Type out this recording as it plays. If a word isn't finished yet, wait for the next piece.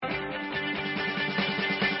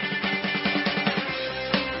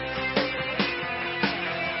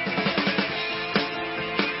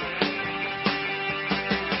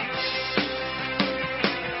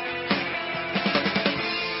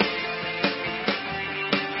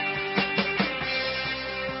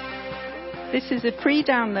This is a free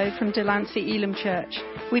download from Delancey Elim Church.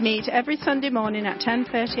 We meet every Sunday morning at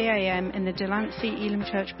 10:30 a.m. in the Delancey Elim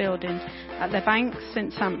Church building at the Bank,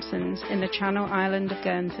 St Sampson's in the Channel Island of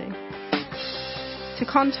Guernsey. To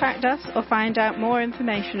contact us or find out more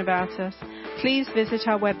information about us, please visit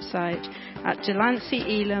our website at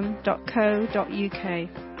delanceyelim.co.uk.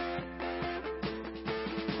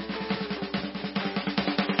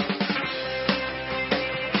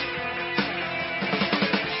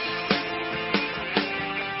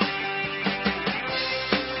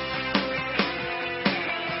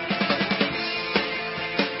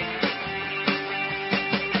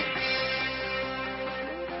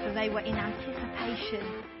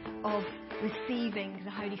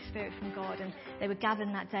 Spirit from God, and they were gathered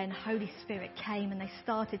that day, and the Holy Spirit came and they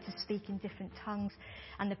started to speak in different tongues,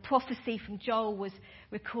 and the prophecy from Joel was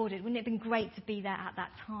recorded. Wouldn't it have been great to be there at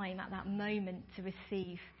that time, at that moment, to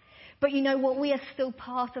receive? But you know what? We are still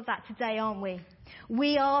part of that today, aren't we?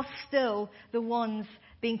 We are still the ones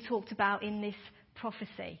being talked about in this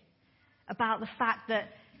prophecy, about the fact that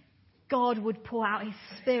God would pour out his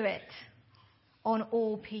Spirit on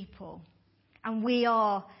all people, and we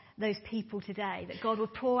are those people today, that God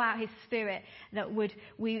would pour out his Spirit, that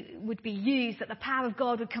we would be used, that the power of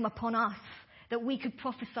God would come upon us, that we could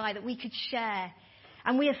prophesy, that we could share.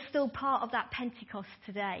 And we are still part of that Pentecost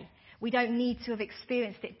today. We don't need to have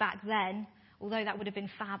experienced it back then, although that would have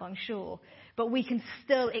been fab, I'm sure. But we can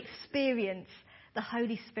still experience the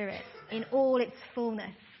Holy Spirit in all its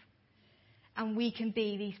fullness. And we can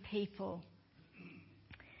be these people.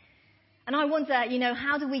 And I wonder,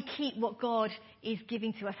 how do we keep what God is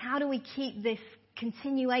giving to us? How do we keep this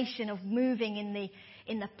continuation of moving in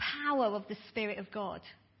the power of the Spirit of God?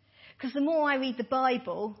 Because the more I read the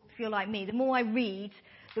Bible, if you're like me, the more I read,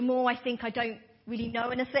 the more I think I don't really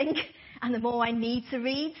know anything, and the more I need to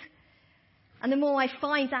read. And the more I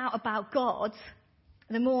find out about God,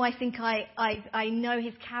 the more I think I know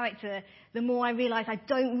his character, the more I realise I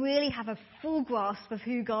don't really have a full grasp of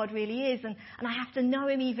who God really is, and I have to know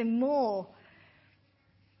him even more.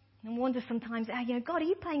 And I wonder sometimes, God, are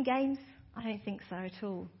you playing games? I don't think so at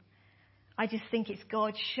all. I just think it's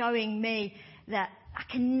God showing me that I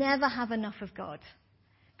can never have enough of God.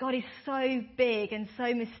 God is so big and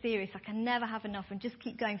so mysterious, I can never have enough, and just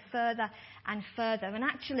keep going further and further. And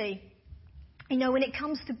actually, when it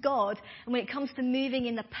comes to God, and when it comes to moving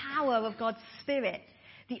in the power of God's Spirit,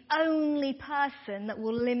 the only person that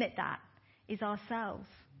will limit that is ourselves.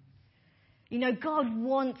 God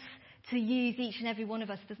wants to use each and every one of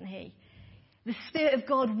us, doesn't he? The Spirit of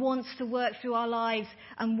God wants to work through our lives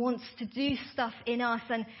and wants to do stuff in us,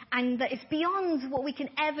 and that it's beyond what we can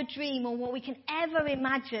ever dream or what we can ever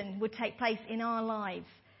imagine would take place in our lives.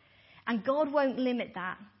 And God won't limit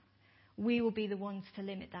that. We will be the ones to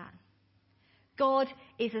limit that. God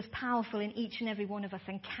is as powerful in each and every one of us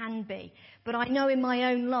and can be. But I know in my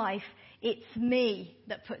own life, it's me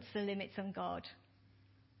that puts the limits on God.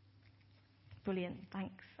 Brilliant,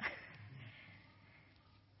 thanks.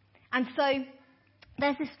 And so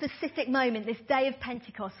there's this specific moment, this day of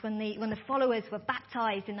Pentecost, when the followers were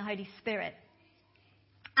baptized in the Holy Spirit.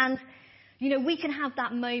 And, we can have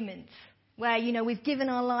that moment where, we've given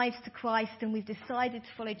our lives to Christ and we've decided to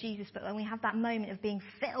follow Jesus, but when we have that moment of being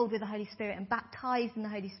filled with the Holy Spirit and baptized in the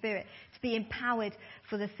Holy Spirit to be empowered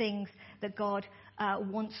for the things that God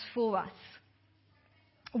wants for us.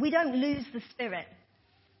 We don't lose the Spirit,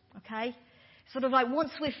 okay? Sort of like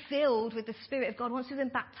once we're filled with the Spirit of God, once we've been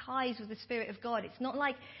baptized with the Spirit of God, it's not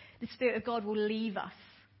like the Spirit of God will leave us,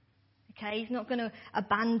 okay? He's not going to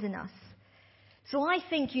abandon us. So I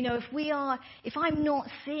think, if I'm not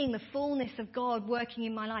seeing the fullness of God working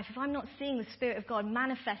in my life, if I'm not seeing the Spirit of God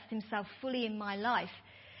manifest himself fully in my life,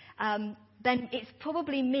 then it's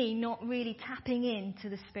probably me not really tapping into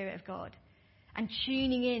the Spirit of God and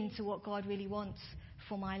tuning in to what God really wants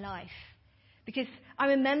for my life. Because I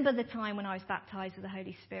remember the time when I was baptized with the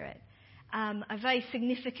Holy Spirit, a very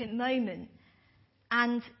significant moment,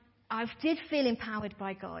 and I did feel empowered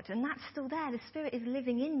by God, and that's still there. The Spirit is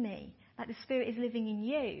living in me, like the Spirit is living in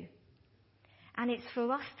you. And it's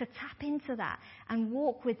for us to tap into that and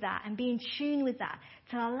walk with that and be in tune with that,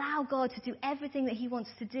 to allow God to do everything that he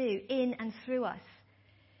wants to do in and through us.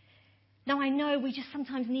 Now, I know we just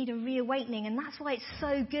sometimes need a reawakening, and that's why it's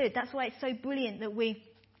so good. That's why it's so brilliant that we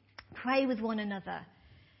pray with one another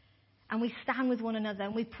and we stand with one another,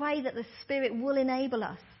 and we pray that the Spirit will enable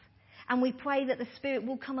us, and we pray that the Spirit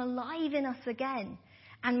will come alive in us again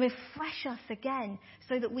and refresh us again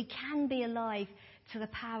so that we can be alive to the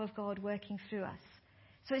power of God working through us.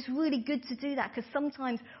 So it's really good to do that, because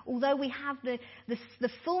sometimes, although we have the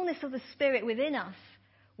fullness of the Spirit within us,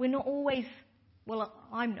 we're not always well,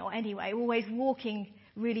 I'm not anyway, always walking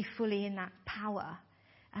really fully in that power.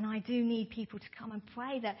 And I do need people to come and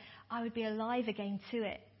pray that I would be alive again to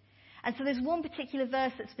it. And so there's one particular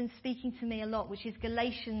verse that's been speaking to me a lot, which is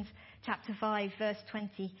Galatians chapter 5, verse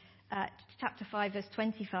 25.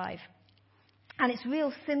 And it's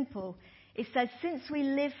real simple. It says, since we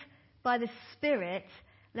live by the Spirit,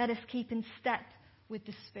 let us keep in step with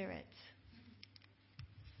the Spirit.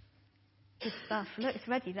 Good stuff. Look, it's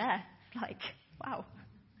ready there. It's like, wow.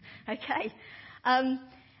 Okay. And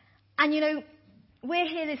we're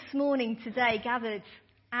here this morning today gathered,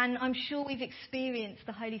 and I'm sure we've experienced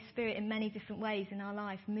the Holy Spirit in many different ways in our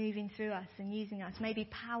life, moving through us and using us. Maybe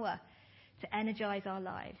power to energize our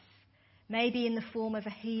lives. Maybe in the form of a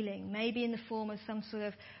healing. Maybe in the form of some sort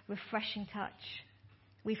of refreshing touch.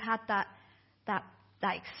 We've had that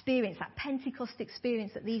experience, that Pentecost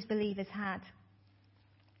experience that these believers had.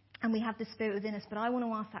 And we have the Spirit within us. But I want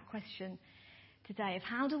to ask that question today of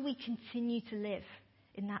how do we continue to live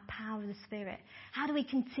in that power of the Spirit? How do we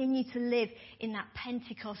continue to live in that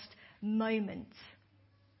Pentecost moment?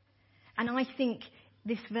 And I think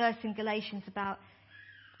this verse in Galatians about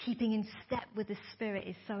keeping in step with the Spirit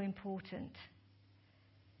is so important.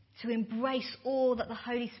 To embrace all that the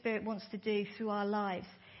Holy Spirit wants to do through our lives,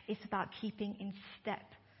 it's about keeping in step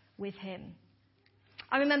with Him.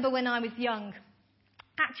 I remember when I was young,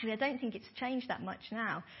 actually I don't think it's changed that much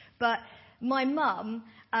now, but my mum,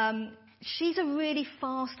 she's a really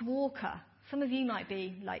fast walker. Some of you might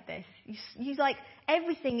be like this. You like,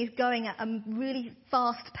 everything is going at a really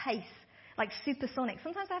fast pace, like supersonic.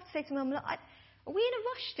 Sometimes I have to say to Mum, look, are we in a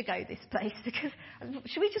rush to go this place? Because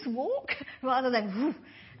should we just walk rather than whoo?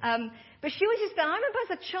 But she was just, I remember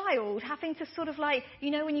as a child having to sort of like,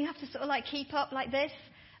 when you have to sort of like keep up like this.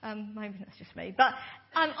 Maybe that's just me. But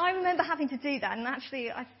I remember having to do that. And actually,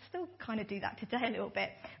 I still kind of do that today a little bit.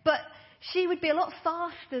 But she would be a lot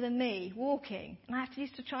faster than me walking. And I have to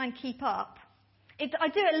used to try and keep up. I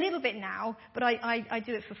do it a little bit now, but I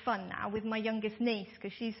do it for fun now with my youngest niece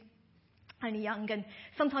because she's only young, and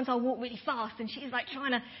sometimes I'll walk really fast and she's like trying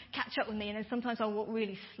to catch up with me, and then sometimes I'll walk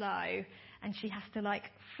really slow and she has to like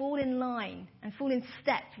fall in line and fall in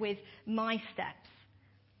step with my steps.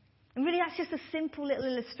 And really that's just a simple little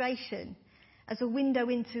illustration as a window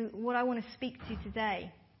into what I want to speak to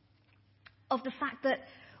today, of the fact that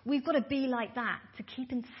we've got to be like that to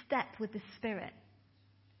keep in step with the Spirit.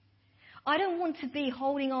 I don't want to be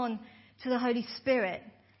holding on to the Holy Spirit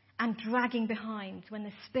and dragging behind when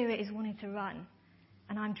the Spirit is wanting to run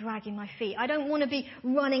and I'm dragging my feet. I don't want to be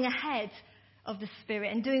running ahead of the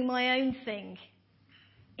Spirit and doing my own thing.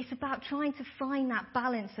 It's about trying to find that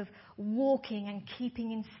balance of walking and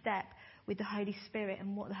keeping in step with the Holy Spirit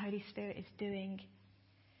and what the Holy Spirit is doing.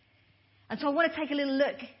 And so I want to take a little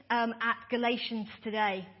look at Galatians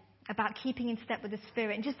today about keeping in step with the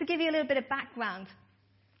Spirit. And just to give you a little bit of background,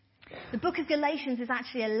 the book of Galatians is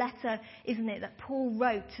actually a letter, isn't it, that Paul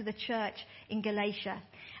wrote to the church in Galatia.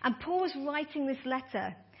 And Paul was writing this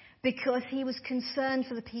letter because he was concerned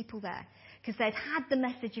for the people there, because they'd had the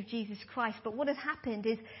message of Jesus Christ. But what had happened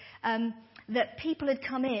is that people had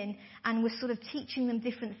come in and were sort of teaching them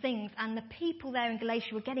different things. And the people there in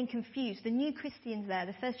Galatia were getting confused. The new Christians there,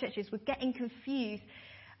 the first churches, were getting confused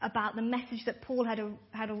about the message that Paul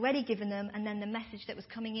had already given them, and then the message that was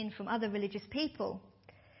coming in from other religious people.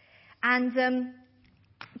 And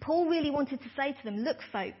Paul really wanted to say to them, look,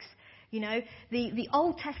 folks, the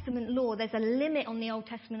Old Testament law, there's a limit on the Old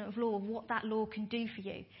Testament law of what that law can do for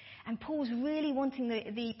you. And Paul's really wanting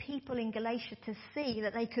the people in Galatia to see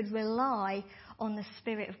that they could rely on the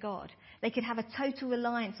Spirit of God. They could have a total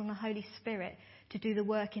reliance on the Holy Spirit to do the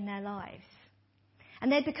work in their lives.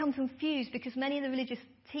 And they'd become confused because many of the religious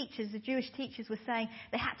teachers, the Jewish teachers, were saying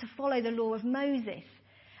they had to follow the law of Moses.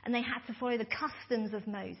 And they had to follow the customs of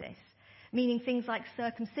Moses, meaning things like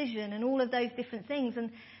circumcision and all of those different things.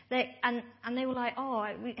 And they were like,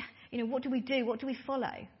 what do we do? What do we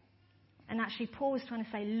follow? And actually Paul was trying to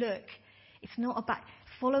say, look, it's not about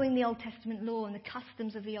following the Old Testament law and the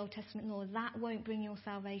customs of the Old Testament law. That won't bring your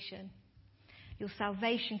salvation. Your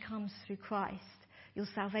salvation comes through Christ. Your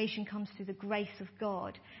salvation comes through the grace of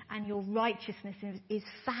God. And your righteousness is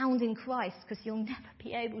found in Christ, because you'll never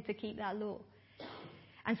be able to keep that law.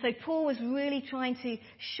 And so Paul was really trying to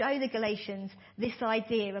show the Galatians this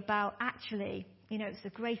idea about actually, it's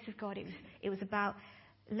the grace of God. It was about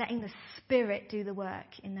letting the Spirit do the work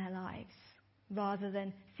in their lives rather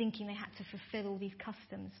than thinking they had to fulfill all these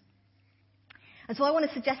customs. And so I want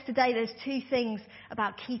to suggest today there's two things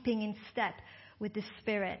about keeping in step with the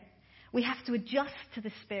Spirit. We have to adjust to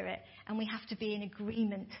the Spirit, and we have to be in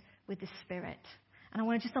agreement with the Spirit. And I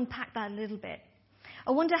want to just unpack that a little bit.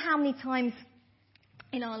 I wonder how many times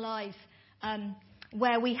in our lives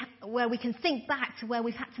where we can think back to where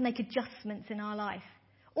we've had to make adjustments in our life.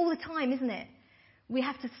 All the time, isn't it? We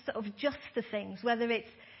have to sort of adjust to things, whether it's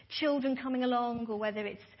children coming along, or whether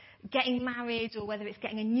it's getting married, or whether it's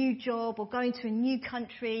getting a new job, or going to a new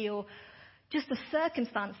country, or just a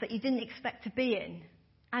circumstance that you didn't expect to be in.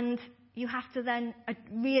 And you have to then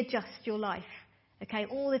readjust your life. Okay,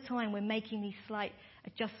 all the time we're making these slight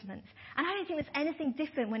adjustments. And I don't think there's anything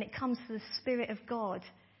different when it comes to the Spirit of God.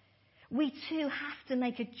 We too have to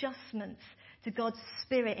make adjustments to God's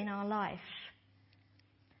Spirit in our life.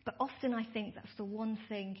 But often I think that's the one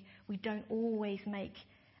thing we don't always make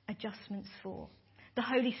adjustments for. The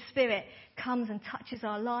Holy Spirit comes and touches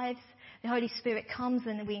our lives. The Holy Spirit comes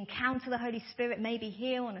and we encounter the Holy Spirit maybe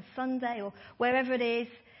here on a Sunday or wherever it is.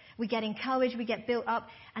 We get encouraged, we get built up,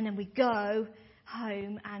 and then we go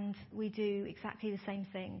home and we do exactly the same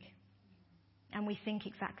thing. And we think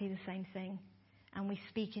exactly the same thing. And we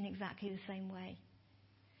speak in exactly the same way.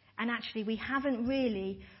 And actually, we haven't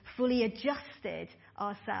really fully adjusted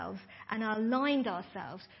ourselves and aligned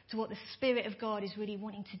ourselves to what the Spirit of God is really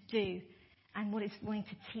wanting to do and what it's wanting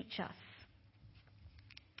to teach us.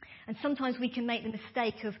 And sometimes we can make the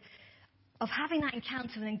mistake of having that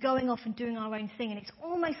encounter and then going off and doing our own thing. And it's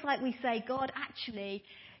almost like we say, God, actually,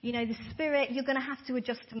 you know, the Spirit, you're going to have to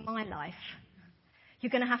adjust to my life.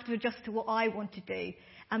 You're going to have to adjust to what I want to do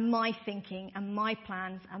and my thinking and my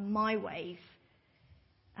plans and my ways.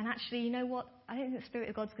 And actually, you know what? I don't think the Spirit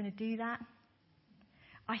of God's going to do that.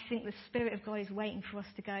 I think the Spirit of God is waiting for us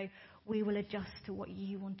to go, we will adjust to what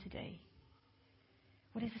you want to do.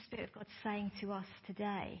 What is the Spirit of God saying to us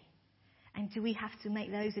today? And do we have to make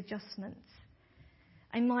those adjustments?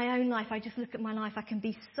 In my own life, I just look at my life, I can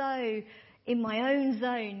be so in my own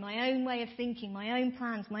zone, my own way of thinking, my own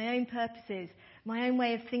plans, my own purposes, my own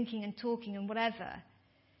way of thinking and talking and whatever,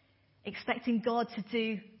 expecting God to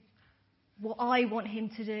do what I want him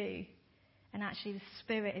to do. And actually the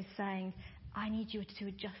Spirit is saying, I need you to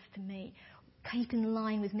adjust to me. Keep in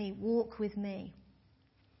line with me. Walk with me.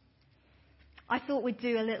 I thought I'd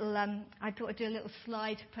do a little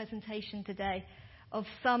slide presentation today of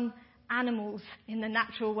some animals in the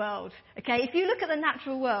natural world. Okay, if you look at the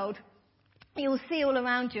natural world, you'll see all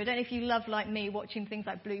around you. I don't know if you love, like me, watching things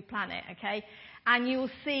like Blue Planet, okay? And you'll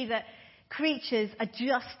see that creatures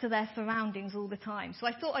adjust to their surroundings all the time. So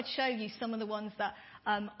I thought I'd show you some of the ones that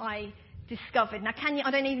I discovered. Now, I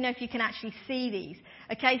don't even know if you can actually see these.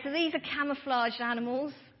 Okay, so these are camouflaged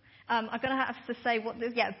animals. I'm going to have to say what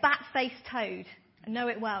this, bat-faced toad. I know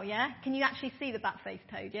it well, yeah? Can you actually see the bat-faced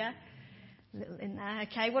toad, yeah? A little in there,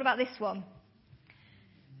 okay. What about this one?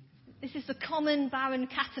 This is the common barren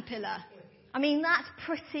caterpillar. I mean, that's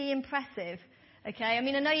pretty impressive, okay? I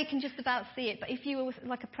mean, I know you can just about see it, but if you were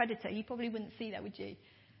like a predator, you probably wouldn't see that, would you?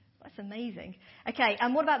 That's amazing. Okay,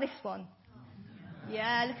 and what about this one?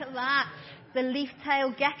 Yeah, look at that. The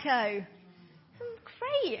leaf-tailed gecko.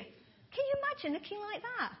 Great. Can you imagine looking like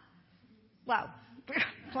that? Well,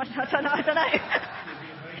 I don't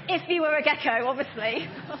know. If you were a gecko, obviously.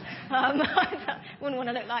 Wouldn't want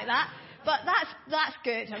to look like that. But that's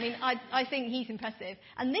good. I mean, I think he's impressive.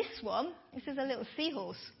 And this one, this is a little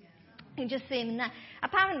seahorse. You can just see him in there.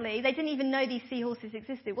 Apparently, they didn't even know these seahorses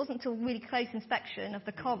existed. It wasn't until really close inspection of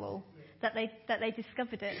the coral that they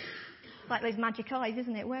discovered it. It's like those magic eyes,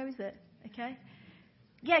 isn't it? Where is it? Okay.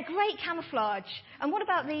 Yeah, great camouflage. And what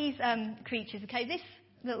about these creatures? Okay, this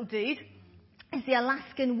little dude is the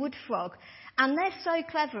Alaskan wood frog. And they're so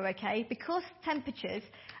clever, okay, because temperatures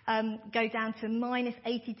go down to minus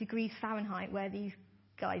 80 degrees Fahrenheit where these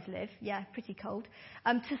guys live. Yeah, pretty cold.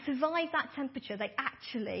 To survive that temperature, they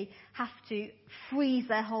actually have to freeze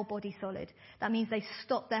their whole body solid. That means they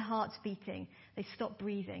stop their hearts beating. They stop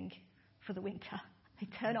breathing for the winter. They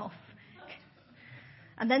turn off.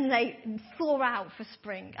 And then they thaw out for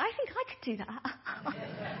spring. I think I could do that.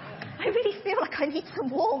 I really feel like I need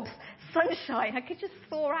some warmth, sunshine. I could just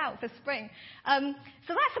thaw out for spring. So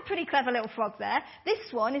that's a pretty clever little frog there. This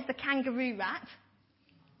one is the kangaroo rat.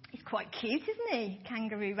 He's quite cute, isn't he?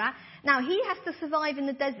 Kangaroo rat. Now, he has to survive in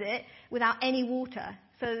the desert without any water.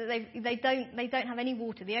 So they don't have any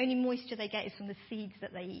water. The only moisture they get is from the seeds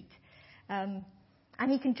that they eat. And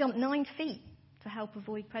he can jump 9 feet to help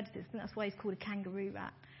avoid predators. And that's why he's called a kangaroo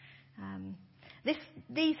rat.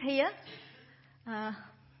 These here,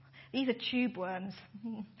 these are tube worms.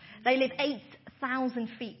 They live 8,000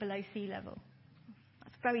 feet below sea level.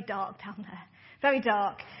 That's very dark down there. Very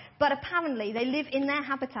dark. But apparently they live in their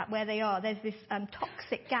habitat where they are. There's this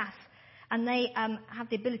toxic gas. And they have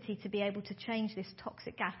the ability to be able to change this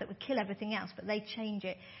toxic gas that would kill everything else. But they change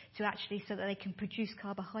it so that they can produce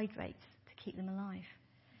carbohydrates to keep them alive.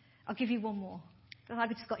 I'll give you one more. So I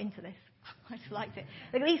just got into this. I just liked it.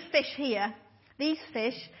 Look at these fish here. These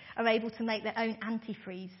fish are able to make their own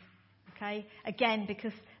antifreeze. Okay? Again,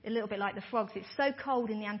 because a little bit like the frogs, it's so cold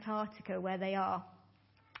in the Antarctica where they are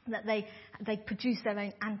that they produce their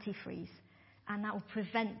own antifreeze. And that will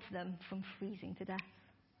prevent them from freezing to death.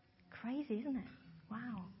 Crazy, isn't it?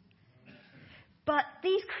 Wow. But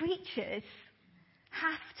these creatures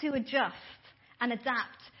have to adjust and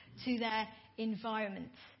adapt to their environment,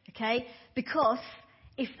 okay? Because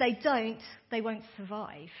if they don't, they won't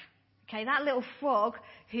survive. Okay, that little frog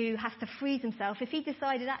who has to freeze himself, if he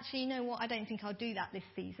decided, actually, you know what, I don't think I'll do that this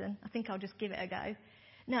season. I think I'll just give it a go.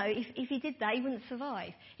 No, if he did that, he wouldn't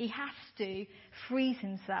survive. He has to freeze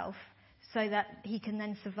himself so that he can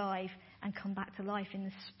then survive and come back to life in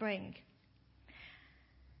the spring.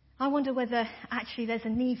 I wonder whether actually there's a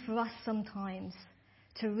need for us sometimes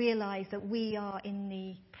to realise that we are in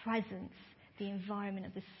the presence, the environment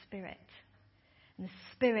of the Spirit. And the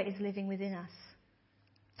Spirit is living within us.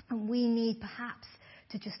 And we need perhaps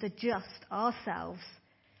to just adjust ourselves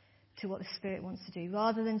to what the Spirit wants to do,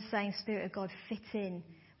 rather than saying, Spirit of God, fit in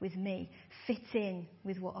with me, fit in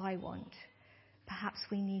with what I want. Perhaps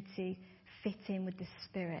we need to fit in with the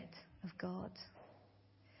Spirit of God.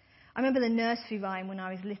 I remember the nursery rhyme when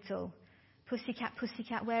I was little. Pussycat,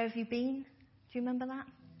 pussycat, where have you been? Do you remember that?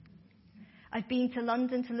 I've been to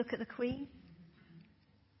London to look at the Queen.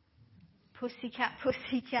 Pussycat,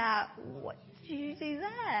 pussycat, what did you do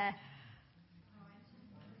there?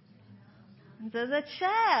 Under the chair.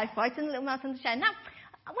 I frightened the little mouse under the chair. Now,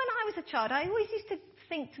 when I was a child, I always used to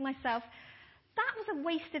think to myself, that was a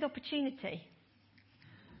wasted opportunity.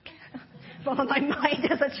 From my mind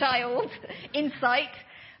as a child, insight.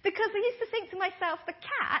 Because I used to think to myself, the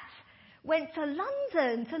cat went to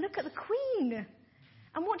London to look at the Queen.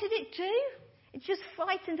 And what did it do? It just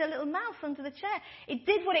frightened a little mouse under the chair. It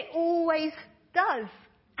did what it always does.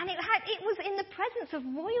 And it was in the presence of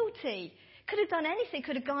royalty. Could have done anything.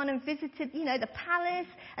 Could have gone and visited, the palace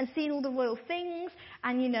and seen all the royal things.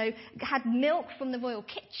 And, had milk from the royal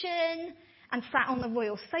kitchen and sat on the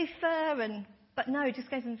royal sofa. But no, it just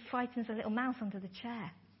goes and frightens a little mouse under the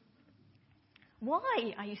chair.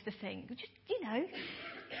 Why, I used to think. Just,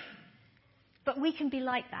 But we can be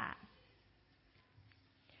like that.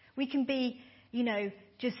 We can be,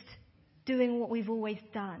 just doing what we've always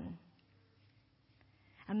done.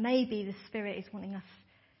 And maybe the Spirit is wanting us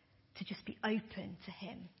to just be open to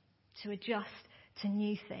Him, to adjust to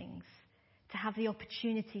new things, to have the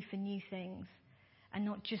opportunity for new things, and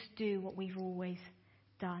not just do what we've always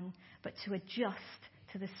done, but to adjust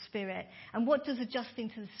to the Spirit. And what does adjusting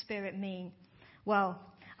to the Spirit mean? Well,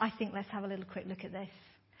 I think let's have a little quick look at this.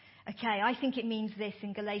 Okay, I think it means this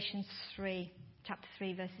in Galatians 3, chapter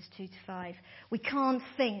 3, verses 2 to 5. We can't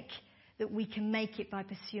think that we can make it by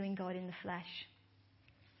pursuing God in the flesh.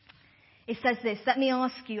 It says this, let me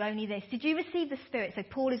ask you only this. Did you receive the Spirit? So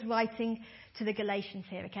Paul is writing to the Galatians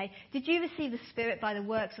here, okay? Did you receive the Spirit by the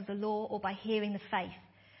works of the law or by hearing the faith?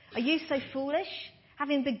 Are you so foolish?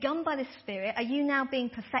 Having begun by the Spirit, are you now being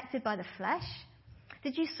perfected by the flesh?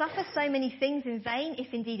 Did you suffer so many things in vain,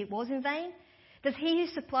 if indeed it was in vain? Does he who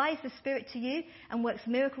supplies the Spirit to you and works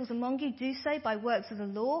miracles among you do so by works of the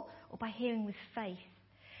law or by hearing with faith?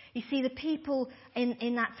 You see, the people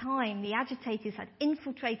in that time, the agitators, had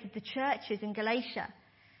infiltrated the churches in Galatia,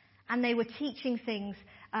 and they were teaching things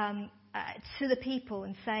to the people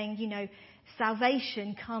and saying,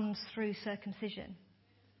 salvation comes through circumcision.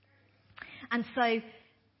 And so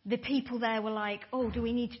the people there were like, oh, do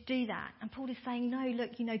we need to do that? And Paul is saying, no,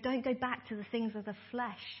 look, don't go back to the things of the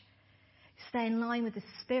flesh. Stay in line with the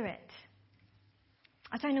Spirit.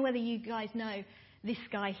 I don't know whether you guys know this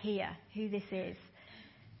guy here, who this is.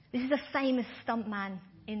 This is a famous stuntman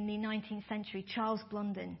in the 19th century, Charles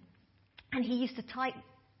Blondin. And he used to tightrope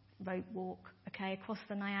walk, across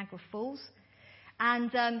the Niagara Falls.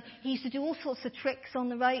 And he used to do all sorts of tricks on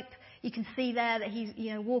the rope. You can see there that he's,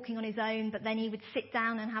 walking on his own, but then he would sit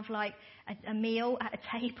down and have like a meal at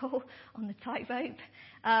a table on the tightrope.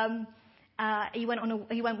 He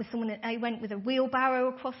went with a wheelbarrow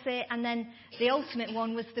across it, and then the ultimate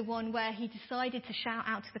one was the one where he decided to shout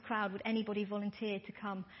out to the crowd, would anybody volunteer to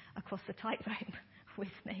come across the tightrope with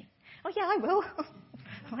me? Oh yeah, I will.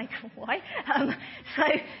 Like, why? So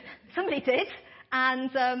somebody did, and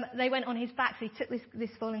they went on his back. So he took this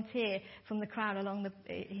volunteer from the crowd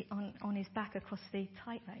on his back across the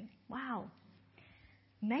tightrope. Wow.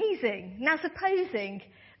 Amazing. Now supposing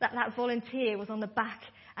that volunteer was on the back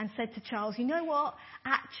and said to Charles, you know what,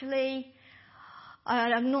 actually,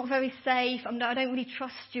 I'm not very safe, I don't really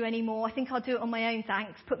trust you anymore, I think I'll do it on my own,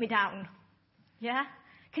 thanks, put me down. Yeah?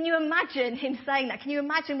 Can you imagine him saying that? Can you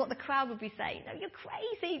imagine what the crowd would be saying? No, you're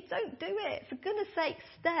crazy. Don't do it. For goodness sake,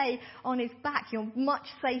 stay on his back. You're much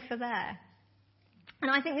safer there. And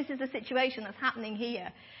I think this is a situation that's happening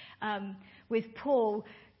here with Paul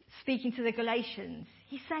speaking to the Galatians.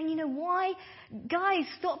 He's saying, why? Guys,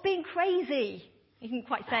 stop being crazy. He didn't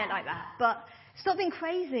quite say it like that, but stop being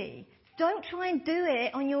crazy. Don't try and do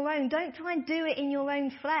it on your own. Don't try and do it in your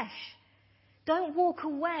own flesh. Don't walk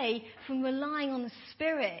away from relying on the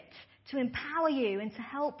Spirit to empower you and to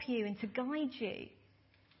help you and to guide you.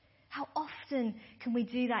 How often can we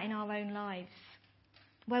do that in our own lives?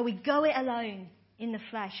 Where we go it alone in the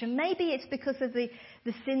flesh. And maybe it's because of the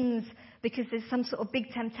sins, because there's some sort of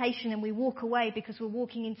big temptation and we walk away because we're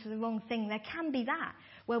walking into the wrong thing. There can be that,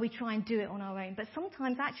 where we try and do it on our own. But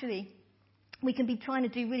sometimes actually we can be trying to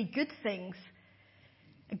do really good things,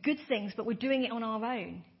 but we're doing it on our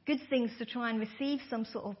own. Good things to try and receive some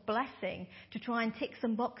sort of blessing, to try and tick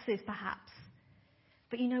some boxes perhaps.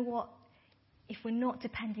 But you know what? If we're not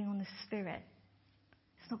depending on the Spirit,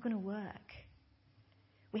 it's not going to work.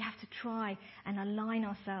 We have to try and align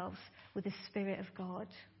ourselves with the Spirit of God.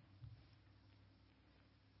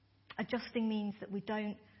 Adjusting means that we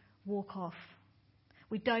don't walk off.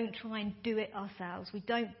 We don't try and do it ourselves. We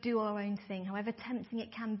don't do our own thing, however tempting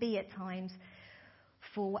it can be at times,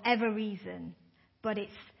 for whatever reason. But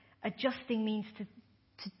adjusting means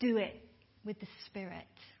to do it with the Spirit,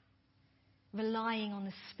 relying on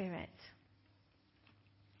the Spirit.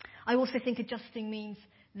 I also think adjusting means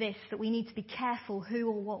that we need to be careful who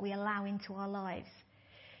or what we allow into our lives.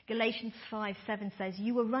 Galatians 5:7 says,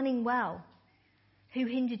 "You were running well. Who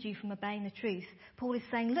hindered you from obeying the truth?" Paul is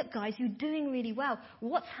saying, look guys, you're doing really well.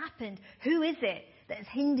 What's happened? Who is it that has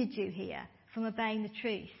hindered you here from obeying the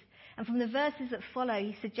truth? And from the verses that follow,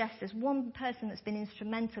 he suggests there's one person that's been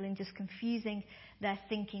instrumental in just confusing their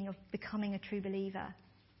thinking of becoming a true believer.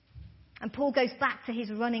 And Paul goes back to his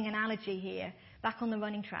running analogy here, back on the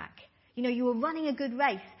running track. You were running a good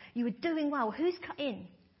race. You were doing well. Who's cut in?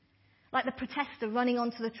 Like the protester running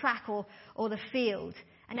onto the track or the field,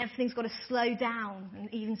 and everything's got to slow down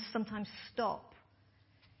and even sometimes stop.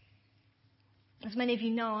 As many of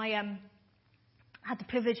you know, I had the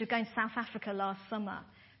privilege of going to South Africa last summer.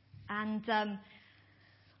 And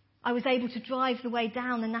I was able to drive the way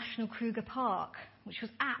down the National Kruger Park, which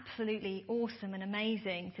was absolutely awesome and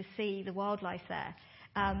amazing to see the wildlife there.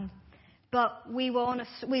 But we were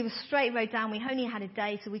we were straight road down. We only had a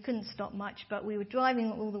day, so we couldn't stop much. But we were driving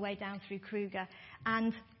all the way down through Kruger.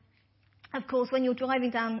 And, of course, when you're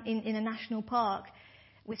driving down in a national park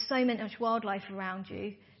with so much wildlife around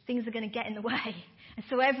you, things are going to get in the way. And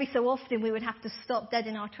so every so often we would have to stop dead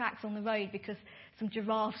in our tracks on the road because some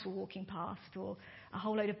giraffes were walking past or a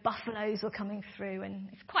whole load of buffaloes were coming through. And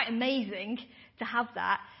it's quite amazing to have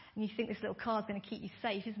that. And you think this little car's going to keep you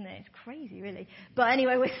safe, isn't it? It's crazy, really. But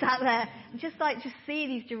anyway, we're sat there and just see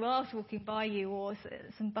these giraffes walking by you or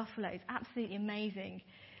some buffaloes. Absolutely amazing.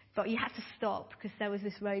 But you had to stop because there was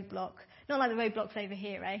this roadblock. Not like the roadblocks over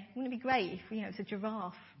here, eh? Wouldn't it be great if, it's a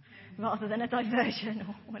giraffe rather than a diversion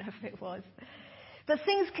or whatever it was? But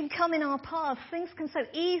things can come in our path. Things can so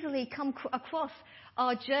easily come across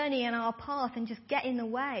our journey and our path and just get in the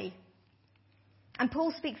way. And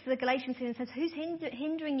Paul speaks to the Galatians here and says, who's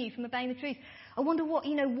hindering you from obeying the truth? I wonder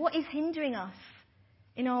what is hindering us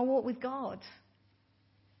in our walk with God?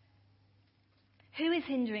 Who is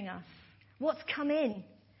hindering us? What's come in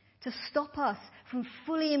to stop us from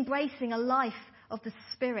fully embracing a life of the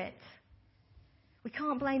Spirit? We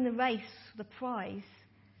can't blame the race, the prize.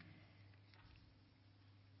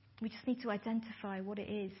 We just need to identify what it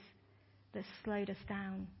is that's slowed us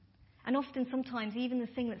down. And often, sometimes, even the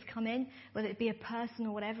thing that's come in, whether it be a person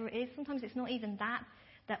or whatever it is, sometimes it's not even that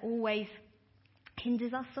always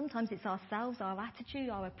hinders us. Sometimes it's ourselves, our attitude,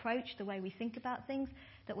 our approach, the way we think about things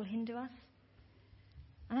that will hinder us.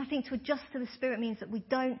 And I think to adjust to the Spirit means that we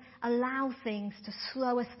don't allow things to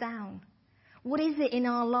slow us down. What is it in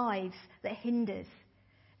our lives that hinders?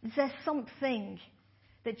 Is there something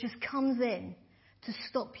that just comes in to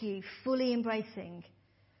stop you fully embracing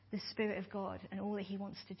the Spirit of God and all that He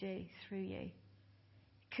wants to do through you?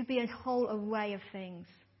 It could be a whole array of things.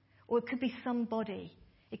 Or it could be somebody.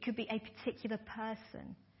 It could be a particular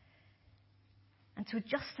person. And to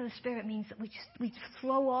adjust to the Spirit means that we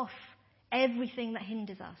throw off everything that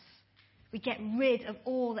hinders us. We get rid of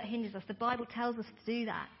all that hinders us. The Bible tells us to do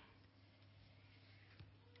that.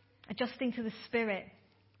 Adjusting to the Spirit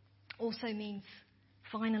also means,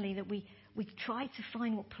 finally, that we try to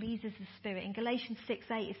find what pleases the Spirit. In Galatians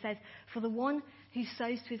 6:8 it says, "For the one who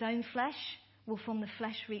sows to his own flesh will from the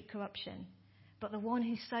flesh reap corruption, but the one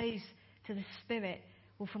who sows to the Spirit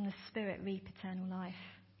will from the Spirit reap eternal life."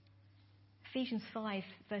 Ephesians 5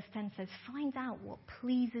 verse 10 says, find out what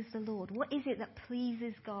pleases the Lord. What is it that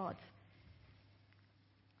pleases God?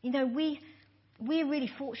 You know, we're really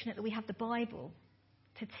fortunate that we have the Bible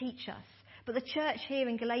to teach us. But the church here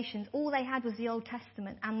in Galatians, all they had was the Old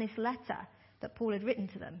Testament and this letter that Paul had written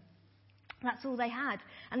to them. That's all they had.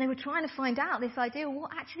 And they were trying to find out this idea of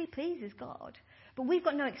what actually pleases God. But we've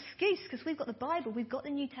got no excuse because we've got the Bible, we've got the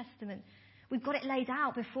New Testament. We've got it laid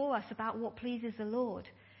out before us about what pleases the Lord.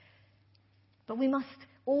 But we must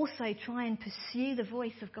also try and pursue the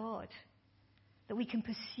voice of God. That we can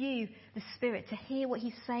pursue the Spirit to hear what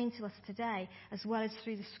He's saying to us today, as well as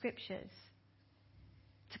through the Scriptures.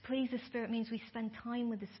 To please the Spirit means we spend time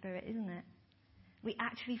with the Spirit, isn't it? We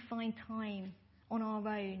actually find time on our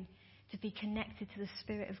own to be connected to the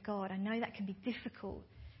Spirit of God. I know that can be difficult.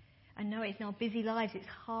 I know it's in our busy lives, it's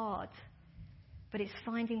hard. But it's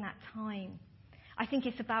finding that time. I think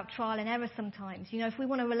it's about trial and error sometimes. You know, if we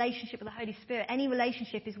want a relationship with the Holy Spirit, any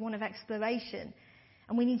relationship is one of exploration.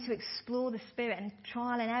 And we need to explore the Spirit and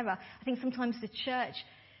trial and error. I think sometimes the church,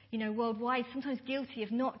 you know, worldwide, sometimes guilty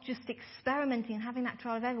of not just experimenting and having that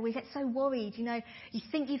trial of error. We get so worried, you know. You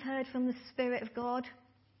think you've heard from the Spirit of God.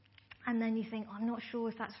 And then you think, I'm not sure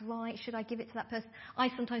if that's right. Should I give it to that person? I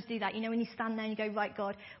sometimes do that. You know, when you stand there and you go, right,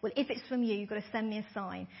 God, well, if it's from you, you've got to send me a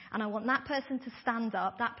sign. And I want that person to stand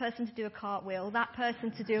up, that person to do a cartwheel, that person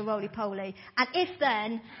to do a roly-poly. And if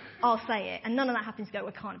then, I'll say it. And none of that happens to go, well,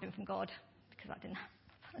 it can't have been from God. Because that didn't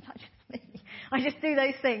happen. That's just me. I just do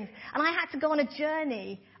those things. And I had to go on a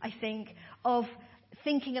journey, I think, of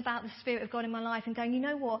thinking about the Spirit of God in my life and going, you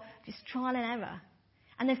know what, just trial and error.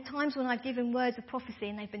 And there's times when I've given words of prophecy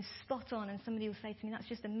and they've been spot on and somebody will say to me, that's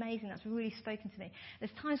just amazing, that's really spoken to me.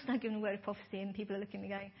 There's times when I've given a word of prophecy and people are looking at me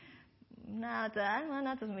going, no, Dad, well,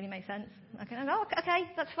 that doesn't really make sense. Okay,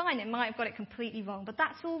 that's fine. It might have got it completely wrong, but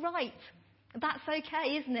that's all right. That's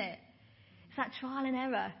okay, isn't it? It's that trial and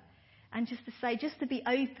error. And just to say, just to be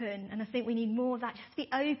open, and I think we need more of that, just to be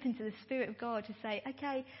open to the Spirit of God to say,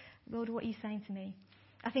 okay, Lord, what are you saying to me?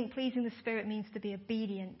 I think pleasing the Spirit means to be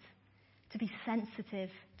obedient, to be sensitive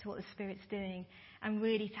to what the Spirit's doing, and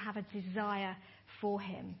really to have a desire for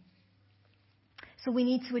Him. So we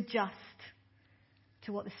need to adjust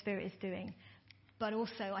to what the Spirit is doing. But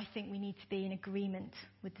also, I think we need to be in agreement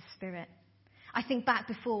with the Spirit. I think back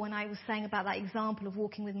before when I was saying about that example of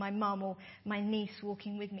walking with my mum or my niece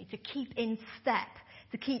walking with me, to keep in step,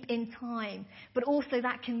 to keep in time. But also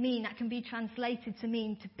that can be translated to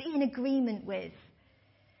mean to be in agreement with.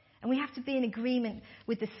 And we have to be in agreement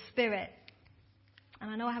with the Spirit. And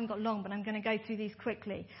I know I haven't got long, but I'm going to go through these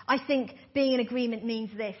quickly. I think being in agreement means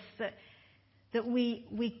this, that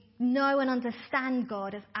we know and understand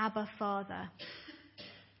God as Abba Father.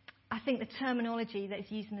 I think the terminology that is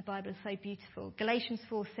used in the Bible is so beautiful. Galatians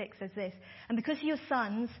 4:6 says this, and because you're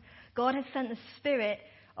sons, God has sent the Spirit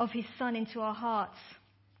of His Son into our hearts,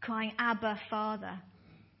 crying, Abba, Father.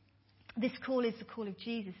 This call is the call of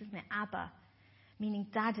Jesus, isn't it? Abba, meaning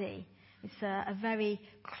daddy. It's a very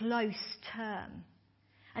close term.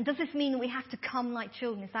 And does this mean that we have to come like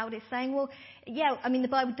children? Is that what it's saying? Well, yeah, I mean, the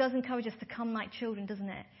Bible does encourage us to come like children, doesn't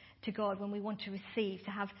it, to God when we want to receive,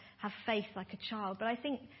 to have faith like a child. But I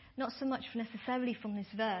think not so much necessarily from this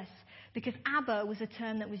verse, because Abba was a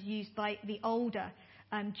term that was used by the older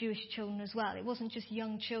Jewish children as well. It wasn't just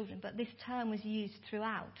young children, but this term was used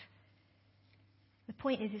throughout. The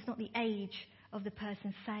point is, it's not the age of the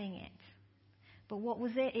person saying it. But what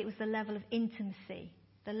was it? It was the level of intimacy,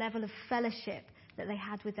 the level of fellowship that they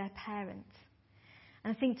had with their parents.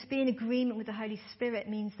 And I think to be in agreement with the Holy Spirit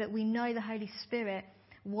means that we know the Holy Spirit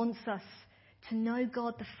wants us to know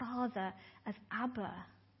God the Father as Abba,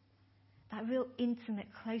 that real intimate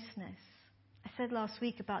closeness. I said last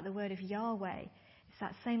week about the word of Yahweh. It's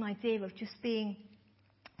that same idea of just being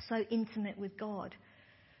so intimate with God.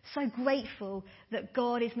 So grateful that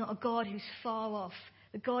God is not a God who's far off,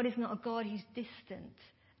 that God is not a God who's distant,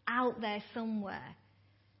 out there somewhere.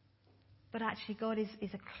 But actually God is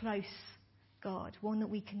a close God, one that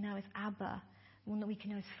we can know as Abba, one that we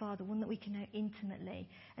can know as Father, one that we can know intimately.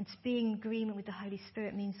 And to be in agreement with the Holy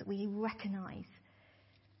Spirit means that we recognise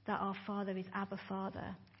that our Father is Abba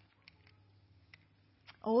Father.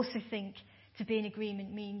 I also think to be in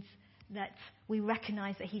agreement means that we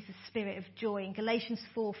recognise that He's a Spirit of joy. In Galatians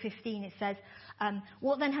 4:15 it says,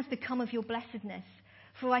 what then has become of your blessedness?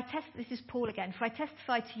 This is Paul again, for I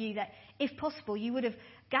testify to you that, if possible, you would have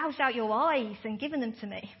gouged out your eyes and given them to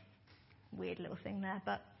me. Weird little thing there,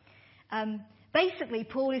 but basically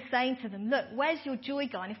Paul is saying to them, look, where's your joy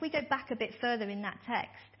gone? If we go back a bit further in that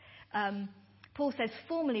text, Paul says,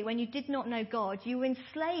 formerly when you did not know God, you were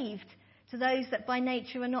enslaved to those that by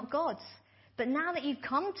nature are not gods. But now that you've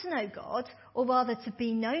come to know God, or rather to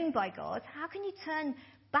be known by God, how can you turn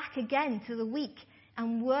back again to the weak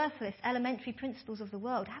and worthless elementary principles of the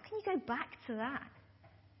world? How can you go back to that?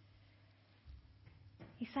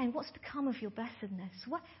 He's saying, what's become of your blessedness?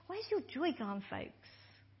 Where's your joy gone, folks?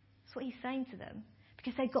 That's what he's saying to them.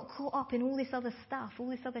 Because they got caught up in all this other stuff,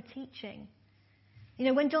 all this other teaching. You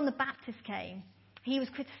know, when John the Baptist came, he was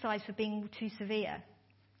criticised for being too severe.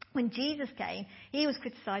 When Jesus came, he was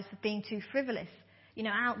criticised for being too frivolous. You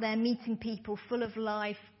know, out there meeting people, full of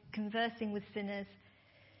life, conversing with sinners.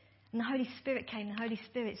 And the Holy Spirit came. The Holy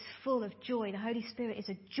Spirit's full of joy. The Holy Spirit is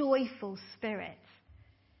a joyful spirit.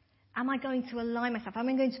 Am I going to align myself? Am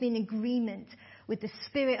I going to be in agreement with the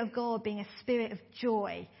Spirit of God being a spirit of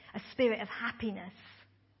joy, a spirit of happiness,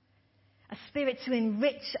 a spirit to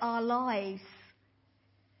enrich our lives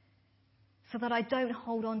so that I don't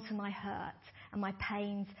hold on to my hurt and my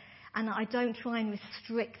pains and I don't try and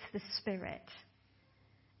restrict the Spirit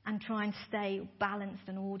and try and stay balanced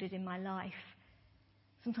and ordered in my life?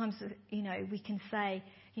 Sometimes, you know, we can say,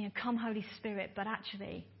 you know, come Holy Spirit, but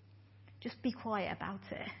actually just be quiet about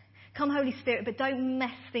it. Come Holy Spirit, but don't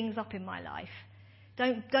mess things up in my life.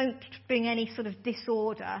 Don't bring any sort of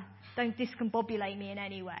disorder. Don't discombobulate me in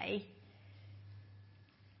any way.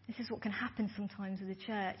 This is what can happen sometimes with the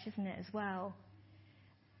church, isn't it, as well?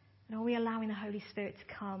 And are we allowing the Holy Spirit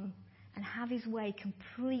to come and have his way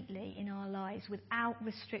completely in our lives without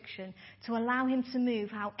restriction, to allow him to move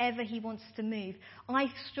however he wants to move? I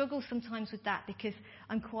struggle sometimes with that because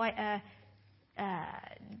I'm quite a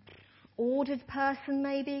ordered person,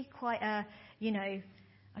 maybe, quite a, you know,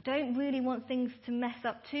 I don't really want things to mess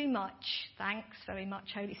up too much. Thanks very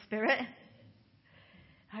much, Holy Spirit.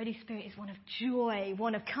 Holy Spirit is one of joy,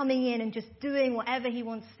 one of coming in and just doing whatever he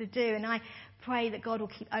wants to do. And I pray that God will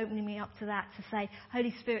keep opening me up to that, to say,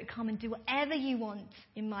 Holy Spirit, come and do whatever you want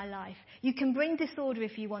in my life. You can bring disorder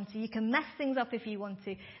if you want to. You can mess things up if you want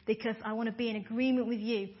to, because I want to be in agreement with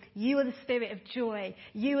you. You are the spirit of joy.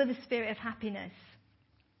 You are the spirit of happiness.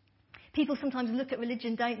 People sometimes look at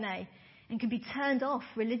religion, don't they, and can be turned off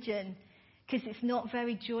religion because it's not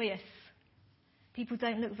very joyous. People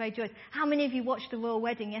don't look very joyous. How many of you watched the royal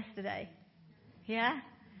wedding yesterday? Yeah?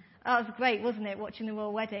 That was great, wasn't it, watching the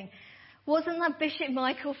royal wedding? Wasn't that Bishop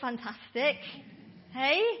Michael fantastic?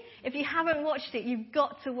 Hey? If you haven't watched it, you've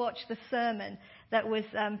got to watch the sermon that was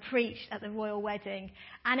preached at the royal wedding.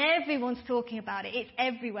 And everyone's talking about it. It's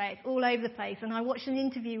everywhere. It's all over the place. And I watched an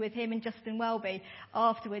interview with him and Justin Welby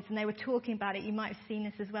afterwards, and they were talking about it. You might have seen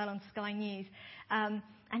this as well on Sky News. And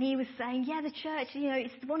he was saying, yeah, the church, you know,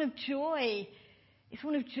 it's one of joy. It's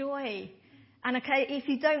one of joy. And okay, if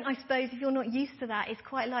you don't, I suppose, if you're not used to that, it's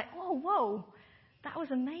quite like, oh, whoa, that was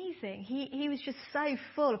amazing. He was just so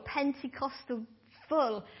full, Pentecostal,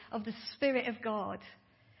 full of the Spirit of God.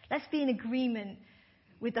 Let's be in agreement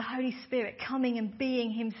with the Holy Spirit coming and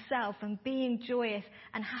being himself and being joyous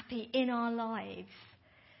and happy in our lives.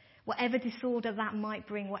 Whatever disorder that might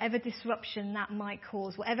bring, whatever disruption that might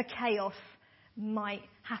cause, whatever chaos might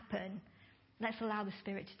happen, let's allow the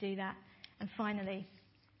Spirit to do that. And finally,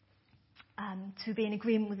 to be in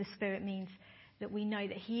agreement with the Spirit means that we know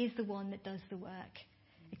that he is the one that does the work.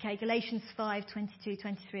 Okay, Galatians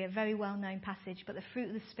 5:22-23, a very well-known passage, but the fruit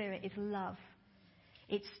of the Spirit is love.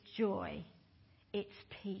 It's joy, it's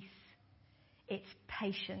peace, it's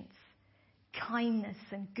patience, kindness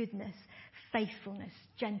and goodness, faithfulness,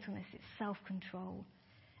 gentleness, it's self-control.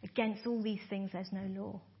 Against all these things there's no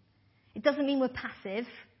law. It doesn't mean we're passive,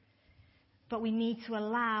 but we need to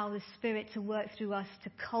allow the Spirit to work through us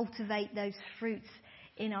to cultivate those fruits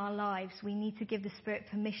in our lives. We need to give the Spirit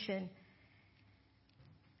permission.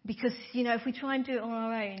 Because, you know, if we try and do it on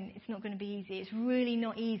our own, it's not going to be easy. It's really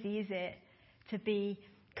not easy, is it? To be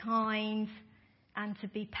kind and to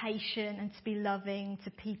be patient and to be loving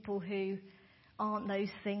to people who aren't those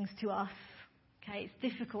things to us. Okay,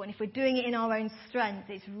 it's difficult. And if we're doing it in our own strength,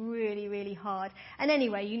 it's really, really hard. And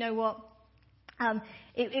anyway, you know what?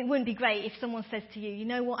 It wouldn't be great if someone says to you, you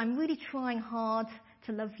know what, I'm really trying hard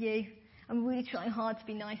to love you. I'm really trying hard to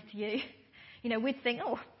be nice to you. You know, we'd think,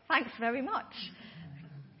 oh, thanks very much.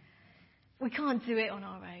 We can't do it on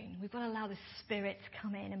our own. We've got to allow the Spirit to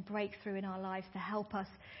come in and break through in our lives to help us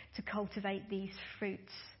to cultivate these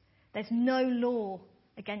fruits. There's no law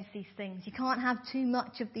against these things. You can't have too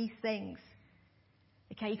much of these things.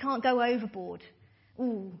 Okay, you can't go overboard.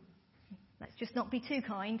 Ooh, let's just not be too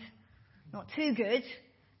kind. Not too good.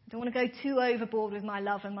 I don't want to go too overboard with my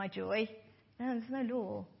love and my joy. No, there's no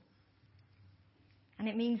law. And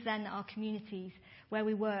it means then that our communities, where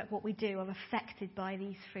we work, what we do, are affected by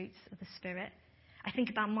these fruits of the Spirit. I think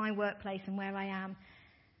about my workplace and where I am.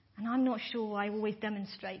 And I'm not sure I always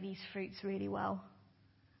demonstrate these fruits really well.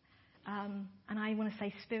 And I want to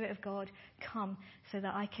say, Spirit of God, come so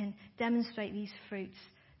that I can demonstrate these fruits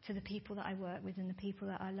to the people that I work with and the people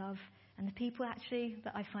that I love and the people actually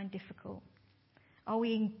that I find difficult. Are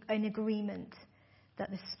we in agreement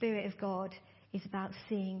that the Spirit of God is about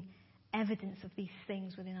seeing evidence of these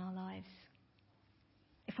things within our lives?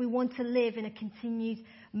 If we want to live in a continued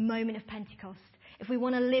moment of Pentecost, if we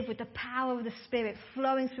want to live with the power of the Spirit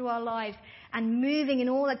flowing through our lives and moving in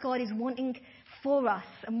all that God is wanting for us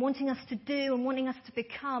and wanting us to do and wanting us to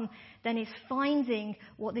become, then it's finding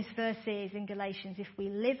what this verse is in Galatians. If we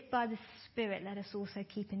live by the Spirit, let us also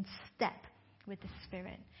keep in step with the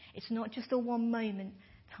Spirit. It's not just a one moment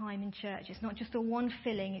time in church. It's not just a one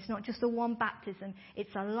filling. It's not just a one baptism.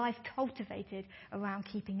 It's a life cultivated around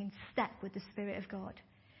keeping in step with the Spirit of God.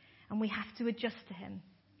 And we have to adjust to Him.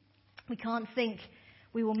 We can't think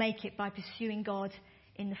we will make it by pursuing God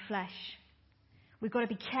in the flesh. We've got to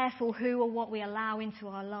be careful who or what we allow into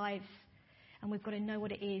our lives. And we've got to know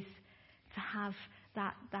what it is to have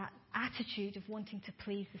that attitude of wanting to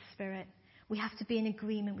please the Spirit. We have to be in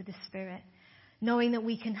agreement with the Spirit, knowing that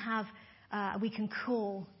we can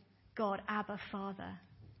call God Abba, Father,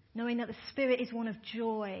 knowing that the Spirit is one of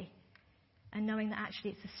joy, and knowing that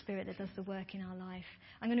actually it's the Spirit that does the work in our life.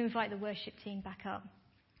 I'm going to invite the worship team back up.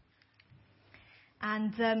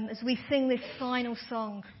 And as we sing this final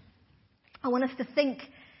song, I want us to think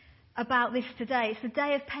about this today. It's the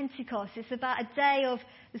day of Pentecost. It's about a day of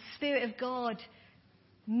the Spirit of God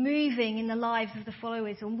moving in the lives of the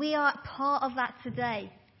followers. And we are part of that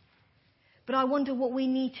today. But I wonder what we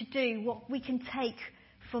need to do, what we can take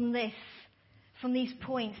from this, from these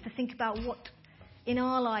points, to think about what in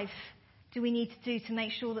our life do we need to do to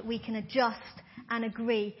make sure that we can adjust and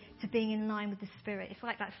agree to being in line with the Spirit. It's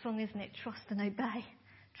like that song, isn't it? Trust and obey.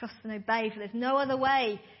 Trust and obey, for there's no other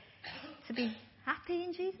way to be happy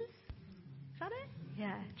in Jesus. Is that it?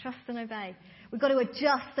 Yeah, trust and obey. We've got to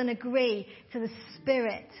adjust and agree to the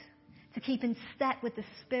Spirit, to keep in step with the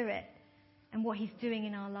Spirit and what He's doing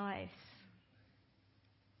in our lives.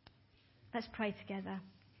 Let's pray together.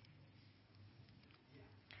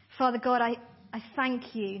 Father God, I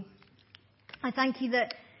thank you. I thank you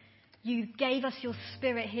that you gave us your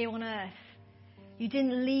Spirit here on earth. You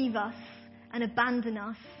didn't leave us and abandon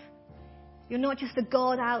us. You're not just a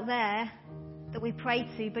God out there that we pray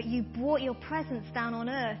to, but you brought your presence down on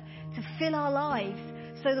earth to fill our lives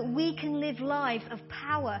so that we can live lives of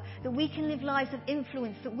power, that we can live lives of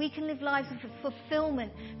influence, that we can live lives of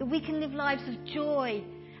fulfillment, that we can live lives of joy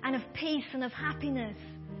and of peace and of happiness.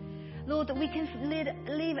 Lord, that we can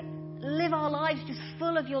live our lives just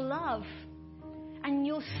full of your love. And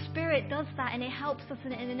your Spirit does that, and it helps us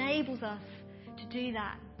and it enables us to do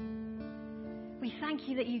that. We thank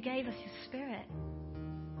you that you gave us your Spirit.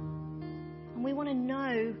 And we want to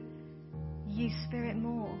know you, Spirit,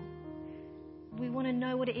 more. We want to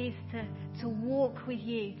know what it is to walk with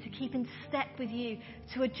you, to keep in step with you,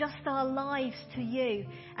 to adjust our lives to you,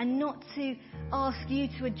 and not to ask you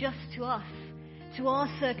to adjust to us, to our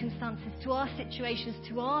circumstances, to our situations,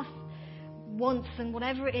 to our wants and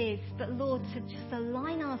whatever it is, but Lord, to just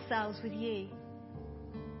align ourselves with you.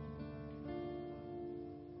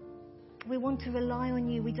 We want to rely on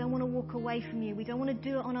you. We don't want to walk away from you. We don't want to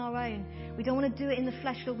do it on our own. We don't want to do it in the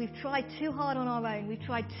flesh, Lord. We've tried too hard on our own. We've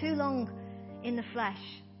tried too long in the flesh.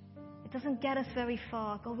 It doesn't get us very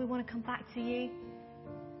far. God, we want to come back to you.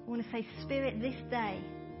 We want to say, Spirit, this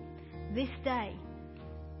day,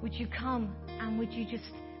 would you come and would you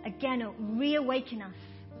just, again, reawaken us?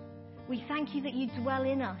 We thank you that you dwell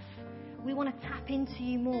in us. We want to tap into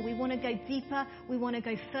you more. We want to go deeper. We want to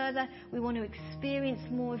go further. We want to experience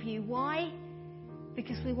more of you. Why?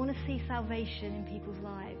 Because we want to see salvation in people's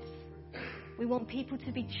lives. We want people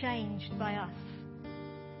to be changed by us.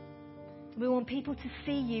 We want people to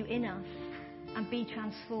see you in us and be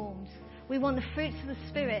transformed. We want the fruits of the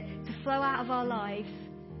Spirit to flow out of our lives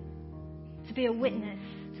to be a witness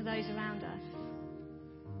to those around us.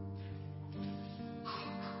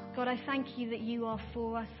 God, I thank you that you are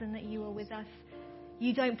for us and that you are with us.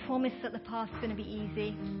 You don't promise that the path's going to be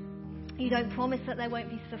easy. You don't promise that there won't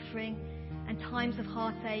be suffering and times of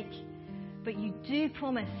heartache. But you do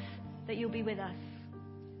promise that you'll be with us.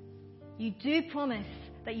 You do promise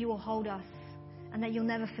that you will hold us and that you'll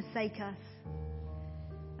never forsake us.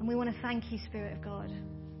 And we want to thank you, Spirit of God.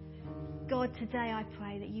 God, today I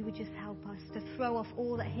pray that you would just help us to throw off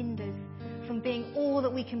all that hinders from being all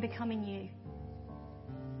that we can become in you.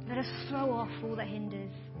 Let us throw off all that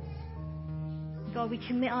hinders. God, we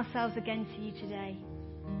commit ourselves again to you today.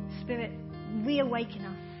 Spirit, reawaken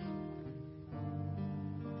us.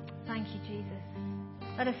 Thank you, Jesus.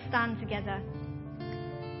 Let us stand together.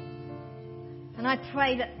 And I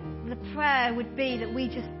pray that the prayer would be that we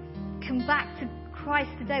just come back to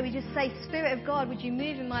Christ today. We just say, Spirit of God, would you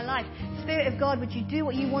move in my life? Spirit of God, would you do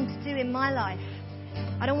what you want to do in my life?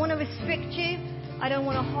 I don't want to restrict you. I don't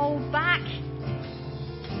want to hold back.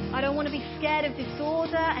 I don't want to be scared of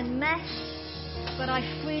disorder and mess. But I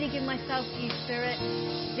freely give myself to you, Spirit,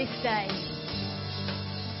 this day.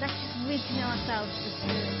 Let's just recommit ourselves to the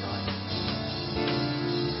Spirit of God.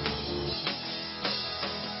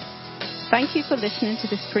 Thank you for listening to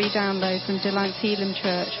this free download from Delancey Elim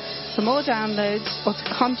Church. For more downloads or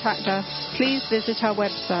to contact us, please visit our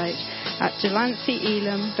website at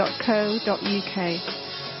delanceyelim.co.uk.